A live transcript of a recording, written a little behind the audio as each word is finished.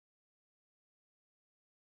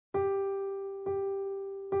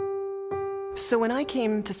So when I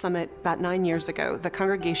came to Summit about 9 years ago, the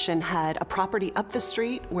congregation had a property up the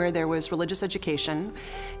street where there was religious education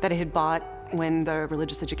that it had bought when the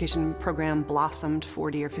religious education program blossomed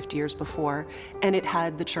 40 or 50 years before, and it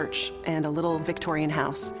had the church and a little Victorian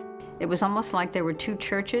house. It was almost like there were two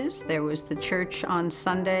churches. There was the church on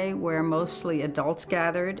Sunday where mostly adults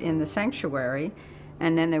gathered in the sanctuary,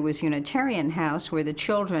 and then there was Unitarian house where the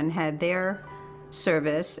children had their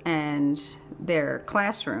service and their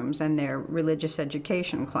classrooms and their religious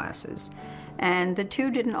education classes. And the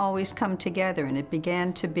two didn't always come together, and it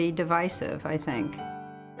began to be divisive, I think.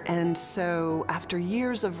 And so after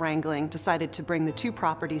years of wrangling, decided to bring the two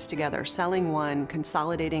properties together, selling one,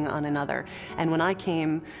 consolidating on another. And when I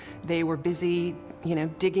came, they were busy,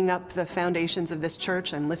 digging up the foundations of this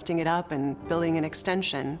church and lifting it up and building an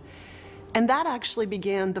extension. And that actually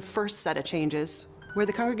began the first set of changes, where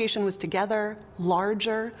the congregation was together,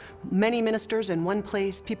 larger, many ministers in one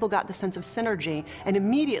place. People got the sense of synergy, and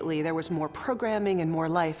immediately there was more programming and more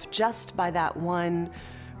life just by that one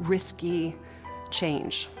risky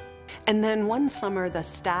change. And then one summer, the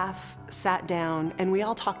staff sat down and we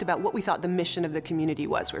all talked about what we thought the mission of the community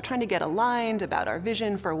was. We were trying to get aligned about our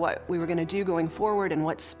vision for what we were going to do going forward and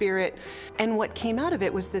what spirit. And what came out of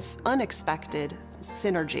it was this unexpected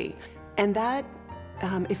synergy. And that,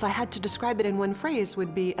 if I had to describe it in one phrase,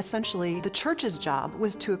 would be essentially the church's job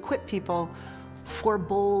was to equip people for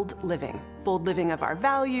bold living of our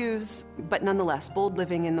values, but nonetheless, bold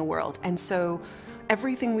living in the world. And so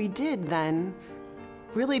everything we did then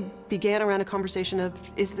really began around a conversation of,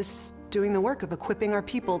 is this doing the work of equipping our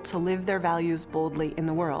people to live their values boldly in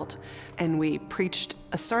the world? And we preached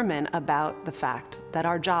a sermon about the fact that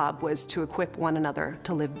our job was to equip one another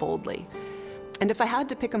to live boldly. And if I had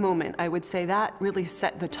to pick a moment, I would say that really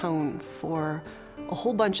set the tone for a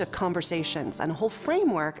whole bunch of conversations and a whole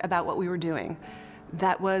framework about what we were doing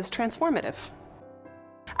that was transformative.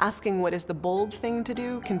 Asking what is the bold thing to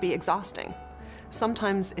do can be exhausting.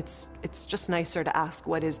 Sometimes it's just nicer to ask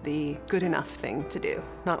what is the good enough thing to do,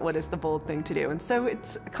 not what is the bold thing to do. And so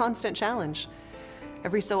it's a constant challenge.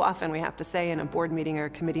 Every so often we have to say in a board meeting or a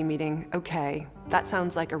committee meeting, okay, that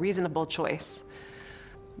sounds like a reasonable choice,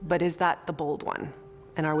 but is that the bold one?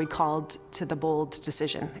 And are we called to the bold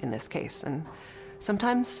decision in this case? And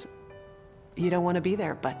sometimes you don't want to be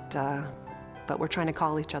there, but we're trying to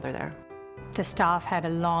call each other there. The staff had a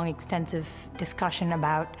long, extensive discussion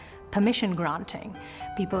about permission granting.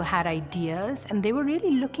 People had ideas, and they were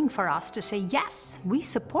really looking for us to say, yes, we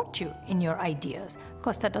support you in your ideas. Of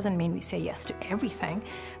course, that doesn't mean we say yes to everything,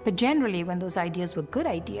 but generally, when those ideas were good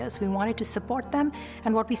ideas, we wanted to support them.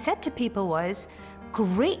 And what we said to people was,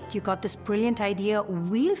 great, you got this brilliant idea.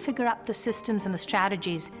 We'll figure out the systems and the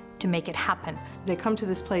strategies to make it happen. They come to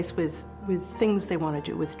this place with things they want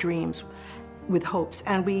to do, with dreams, with hopes,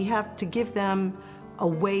 and we have to give them a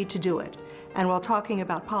way to do it. And while talking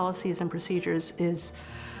about policies and procedures is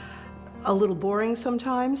a little boring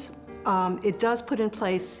sometimes, it does put in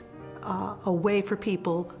place a way for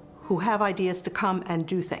people who have ideas to come and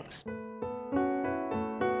do things.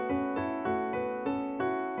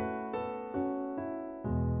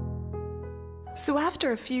 So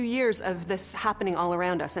after a few years of this happening all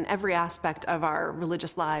around us in every aspect of our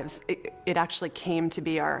religious lives, it actually came to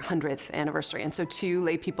be our 100th anniversary. And so 2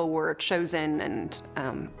 lay people were chosen and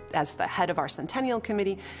as the head of our Centennial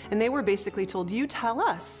Committee, and they were basically told, you tell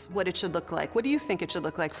us what it should look like. What do you think it should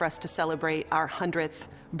look like for us to celebrate our 100th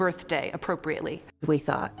birthday appropriately? We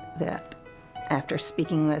thought that after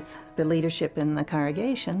speaking with the leadership in the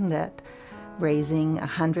congregation that raising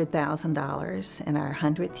 $100,000 in our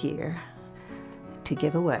 100th year to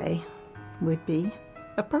give away would be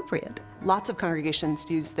appropriate. Lots of congregations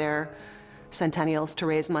use their centennials to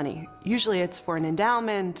raise money. Usually it's for an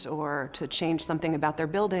endowment or to change something about their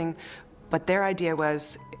building, but their idea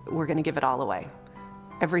was, we're going to give it all away,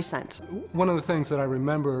 every cent. One of the things that I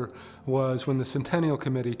remember was when the Centennial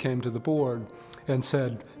Committee came to the board and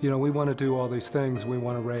said, we want to do all these things, we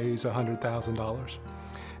want to raise $100,000.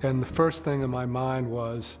 And the first thing in my mind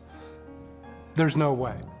was, there's no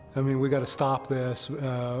way. I mean, we got to stop this.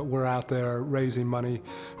 We're out there raising money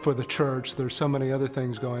for the church. There's so many other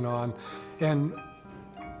things going on. And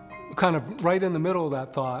kind of right in the middle of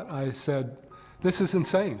that thought, I said, this is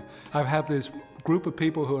insane. I have this group of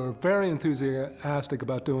people who are very enthusiastic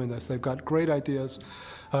about doing this. They've got great ideas.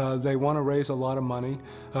 They want to raise a lot of money.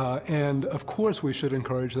 And of course, we should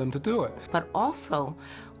encourage them to do it. But also,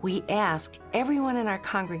 we asked everyone in our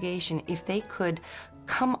congregation if they could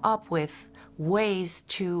come up with ways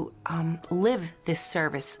to live this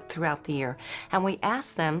service throughout the year. And we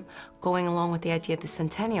asked them, going along with the idea of the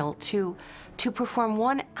centennial, to perform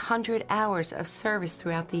 100 hours of service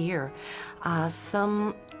throughout the year.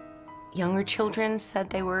 Some younger children said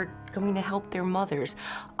they were going to help their mothers.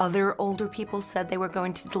 Other older people said they were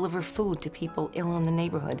going to deliver food to people ill in the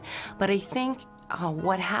neighborhood. But I think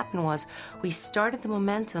what happened was we started the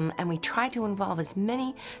momentum and we tried to involve as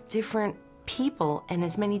many different people and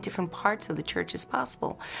as many different parts of the church as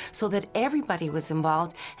possible so that everybody was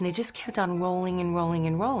involved, and it just kept on rolling and rolling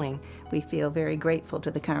and rolling. We feel very grateful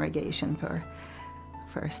to the congregation for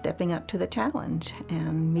stepping up to the challenge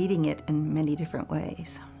and meeting it in many different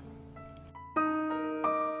ways.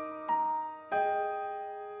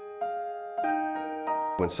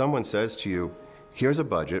 When someone says to you, here's a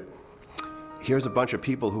budget, here's a bunch of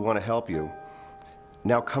people who want to help you,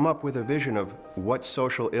 now come up with a vision of what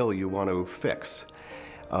social ill you want to fix.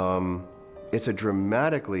 It's a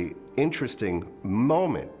dramatically interesting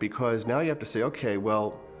moment because now you have to say, okay,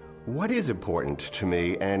 well, what is important to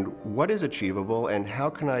me and what is achievable and how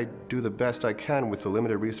can I do the best I can with the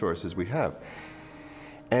limited resources we have?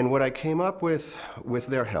 And what I came up with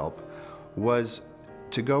their help was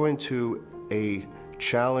to go into a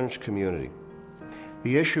challenged community.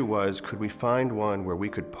 The issue was, could we find one where we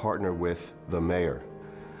could partner with the mayor,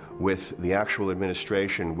 with the actual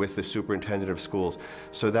administration, with the superintendent of schools,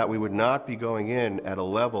 so that we would not be going in at a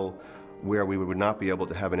level where we would not be able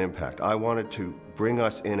to have an impact. I wanted to bring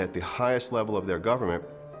us in at the highest level of their government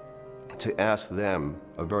to ask them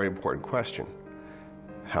a very important question: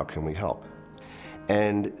 how can we help?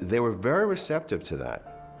 And they were very receptive to that.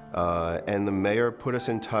 And the mayor put us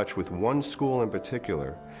in touch with one school in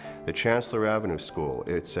particular, the Chancellor Avenue School.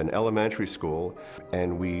 It's an elementary school,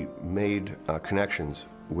 and we made connections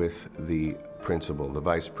with the principal, the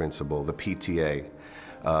vice principal, the PTA,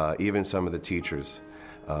 even some of the teachers.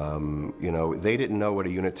 You know, they didn't know what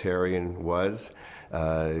a Unitarian was.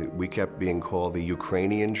 We kept being called the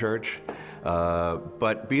Ukrainian church.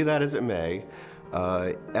 But be that as it may,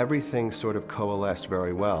 everything sort of coalesced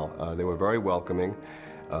very well. They were very welcoming.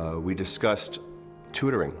 We discussed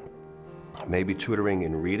tutoring, maybe tutoring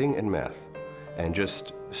in reading and math, and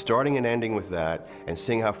just starting and ending with that and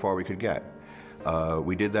seeing how far we could get.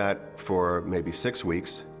 We did that for maybe 6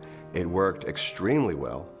 weeks. It worked extremely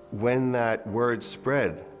well. When that word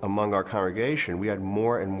spread among our congregation, we had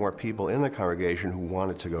more and more people in the congregation who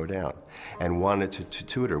wanted to go down and wanted to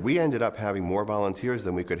tutor. We ended up having more volunteers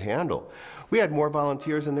than we could handle. We had more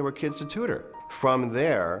volunteers than there were kids to tutor. From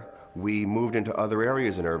there, we moved into other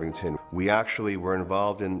areas in Irvington. We actually were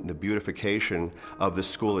involved in the beautification of the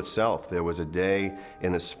school itself. There was a day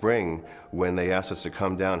in the spring when they asked us to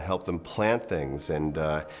come down, help them plant things and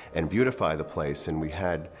beautify the place, and we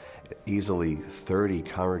had easily 30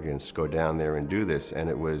 congregants go down there and do this, and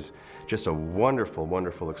it was just a wonderful,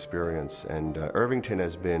 wonderful experience. And Irvington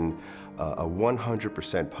has been a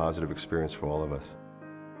 100% positive experience for all of us.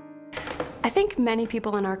 I think many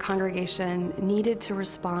people in our congregation needed to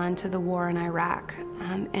respond to the war in Iraq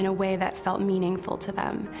in a way that felt meaningful to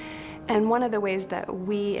them. And one of the ways that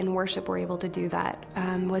we in worship were able to do that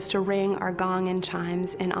was to ring our gong and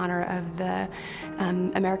chimes in honor of the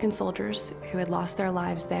American soldiers who had lost their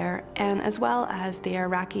lives there, and as well as the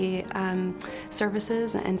Iraqi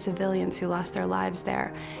services and civilians who lost their lives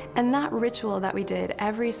there. And that ritual that we did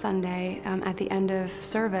every Sunday at the end of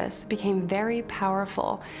service became very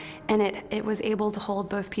powerful, and it was able to hold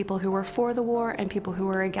both people who were for the war and people who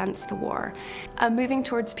were against the war. A Moving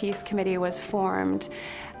Towards Peace committee was formed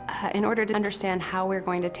in order to understand how we're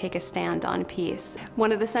going to take a stand on peace.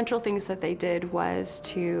 One of the central things that they did was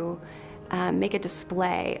to make a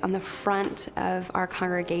display on the front of our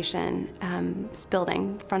congregation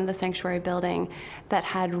building, front of the sanctuary building, that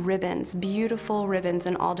had ribbons, beautiful ribbons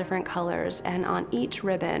in all different colors, and on each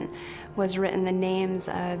ribbon was written the names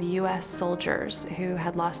of U.S. soldiers who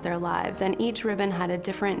had lost their lives, and each ribbon had a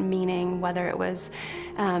different meaning, whether it was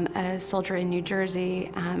a soldier in New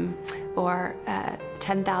Jersey or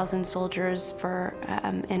 10,000 soldiers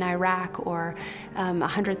in Iraq, or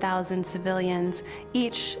 100,000 civilians.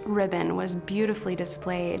 Each ribbon was beautifully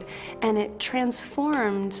displayed, and it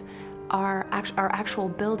transformed our actual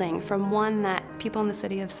building from one that people in the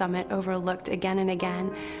city of Summit overlooked again and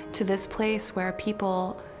again to this place where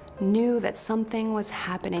people knew that something was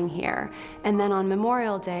happening here. And then on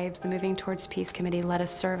Memorial Day, the Moving Towards Peace Committee led a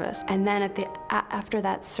service. And then after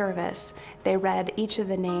that service, they read each of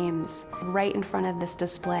the names right in front of this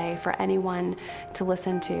display for anyone to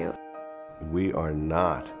listen to. We are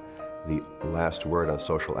not the last word on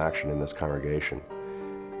social action in this congregation.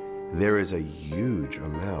 There is a huge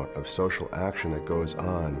amount of social action that goes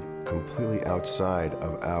on completely outside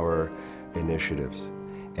of our initiatives,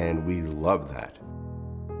 and we love that.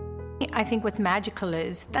 I think what's magical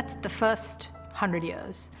is that's the first 100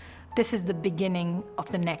 years. This is the beginning of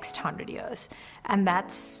the next 100 years, and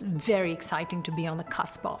that's very exciting to be on the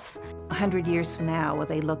cusp of. 100 years from now, will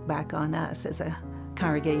they look back on us as a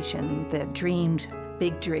congregation that dreamed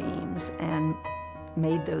big dreams and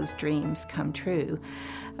made those dreams come true?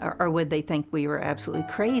 Or would they think we were absolutely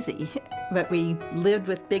crazy? But we lived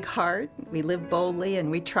with big heart, we lived boldly, and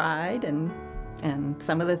we tried, and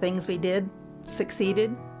some of the things we did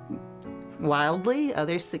succeeded wildly,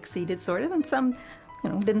 others succeeded sort of, and some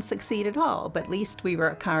didn't succeed at all. But at least we were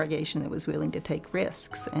a congregation that was willing to take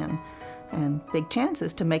risks and big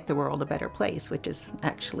chances to make the world a better place, which is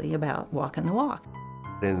actually about walking the walk.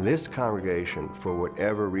 In this congregation, for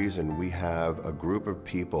whatever reason, we have a group of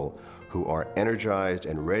people who are energized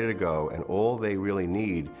and ready to go, and all they really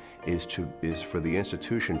need is for the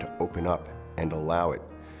institution to open up and allow it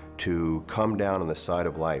to come down on the side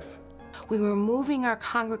of life. We were moving our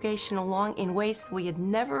congregation along in ways that we had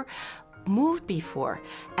never moved before.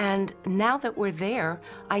 And now that we're there,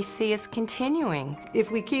 I see us continuing.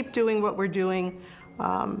 If we keep doing what we're doing,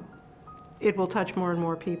 it will touch more and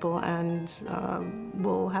more people, and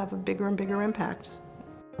will have a bigger and bigger impact.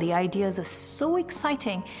 The ideas are so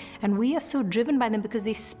exciting, and we are so driven by them because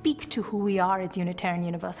they speak to who we are as Unitarian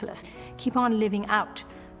Universalists. Keep on living out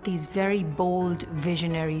these very bold,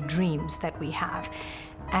 visionary dreams that we have.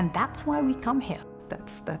 And that's why we come here.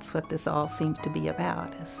 That's what this all seems to be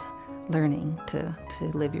about, is learning to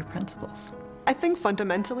live your principles. I think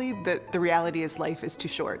fundamentally that the reality is life is too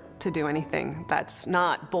short to do anything that's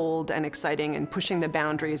not bold and exciting and pushing the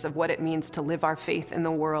boundaries of what it means to live our faith in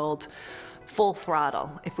the world full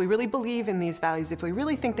throttle. If we really believe in these values, if we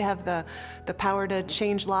really think they have the power to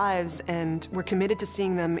change lives, and we're committed to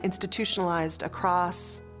seeing them institutionalized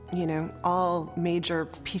across, all major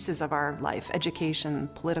pieces of our life, education,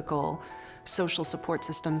 political, social support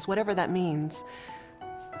systems, whatever that means,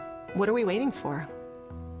 what are we waiting for?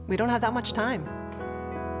 We don't have that much time.